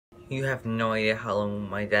You have no idea how long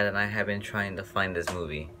my dad and I have been trying to find this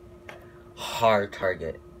movie. Hard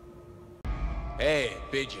Target. Hey,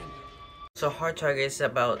 pigeon. So Hard Target is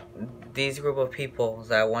about these group of people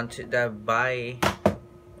that want to buy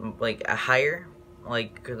like a hire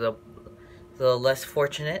like the less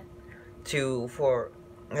fortunate for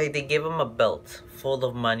like they give them a belt full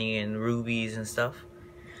of money and rubies and stuff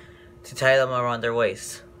to tie them around their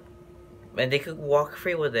waist, and they could walk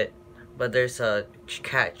free with it, but there's a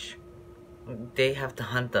catch. They have to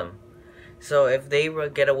hunt them. So if they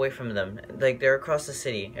get away from them, like they're across the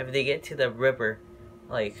city, if they get to the river,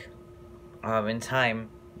 like in time,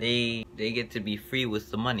 they get to be free with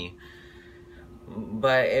the money.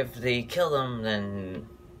 But if they kill them, then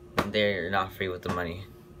they're not free with the money.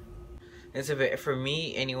 For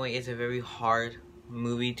me anyway, it's a very hard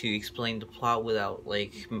movie to explain the plot without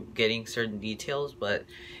like getting certain details. But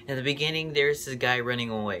in the beginning, there's this guy running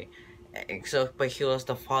away. But he was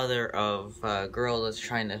the father of a girl that's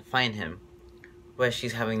trying to find him, but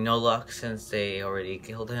she's having no luck since they already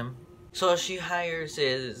killed him. So she hires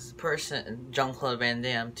his person, Claude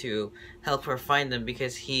Van-Damme, to help her find them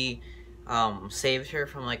because he saved her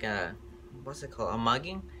from like a, what's it called, a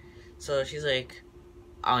mugging. So she's like,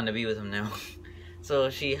 I want to be with him now. So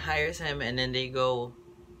she hires him, and then they go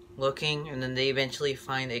looking, and then they eventually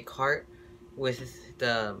find a cart with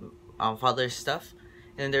the father's stuff,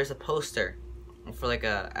 and then there's a poster for like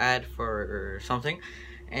a ad for something,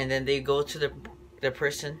 and then they go to the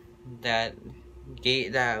person that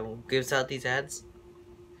gives out these ads,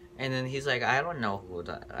 and then he's like, I don't know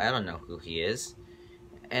who he is,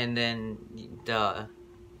 and then the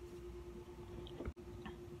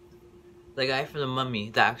guy from the Mummy,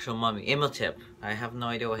 the actual Mummy, Imhotep, I have no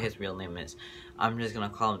idea what his real name is. I'm just gonna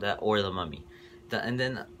call him that, or the Mummy. And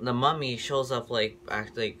then the Mummy shows up like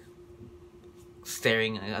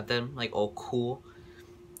staring at them like all cool.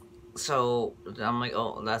 So I'm like,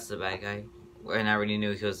 oh, that's the bad guy, and I already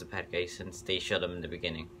knew he was the bad guy since they showed him in the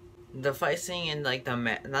beginning. The fight scene in like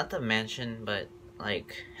not the mansion, but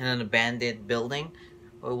like in an abandoned building,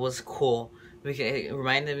 it was cool. It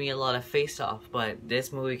reminded me a lot of Face Off, but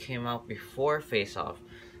this movie came out before Face Off.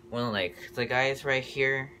 When like the guy is right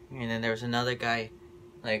here, and then there was another guy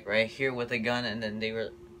like right here with a gun, and then they were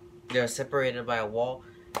separated by a wall,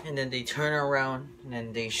 and then they turn around and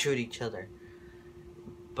then they shoot each other.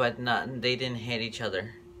 But they didn't hit each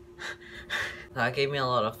other. That gave me a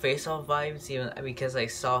lot of Face Off vibes, even because I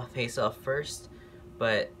saw Face Off first,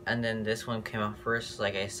 and then this one came out first,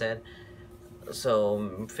 like I said.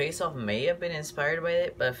 So Face Off may have been inspired by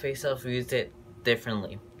it, but Face Off used it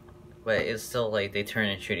differently. But it's still like they turn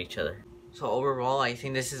and shoot each other. So overall, I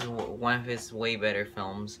think this is one of his way better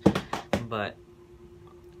films. But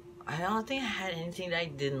I don't think I had anything that I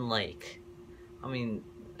didn't like. I mean,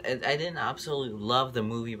 I didn't absolutely love the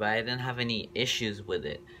movie, but I didn't have any issues with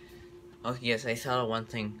it. Okay, yes, I saw one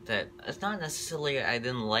thing that it's not necessarily I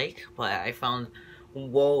didn't like, but I found,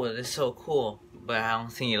 whoa, this is so cool. But I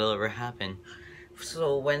don't think it'll ever happen.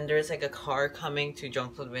 So when there's like a car coming to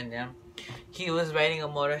Jean-Claude Van Damme, he was riding a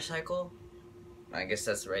motorcycle. I guess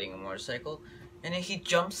that's riding a motorcycle. And then he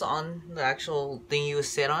jumps on the actual thing he was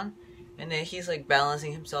sit on, and then he's like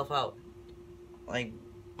balancing himself out. Like,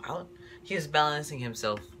 out? He was balancing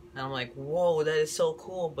himself. And I'm like, whoa, that is so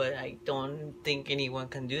cool, but I don't think anyone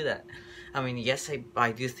can do that. I mean, yes,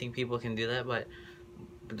 I do think people can do that, but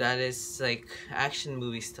that is like action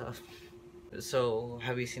movie stuff. So,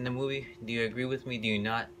 have you seen the movie? Do you agree with me? Do you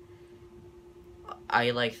not?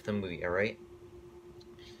 I liked the movie, alright?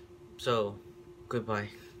 So, goodbye.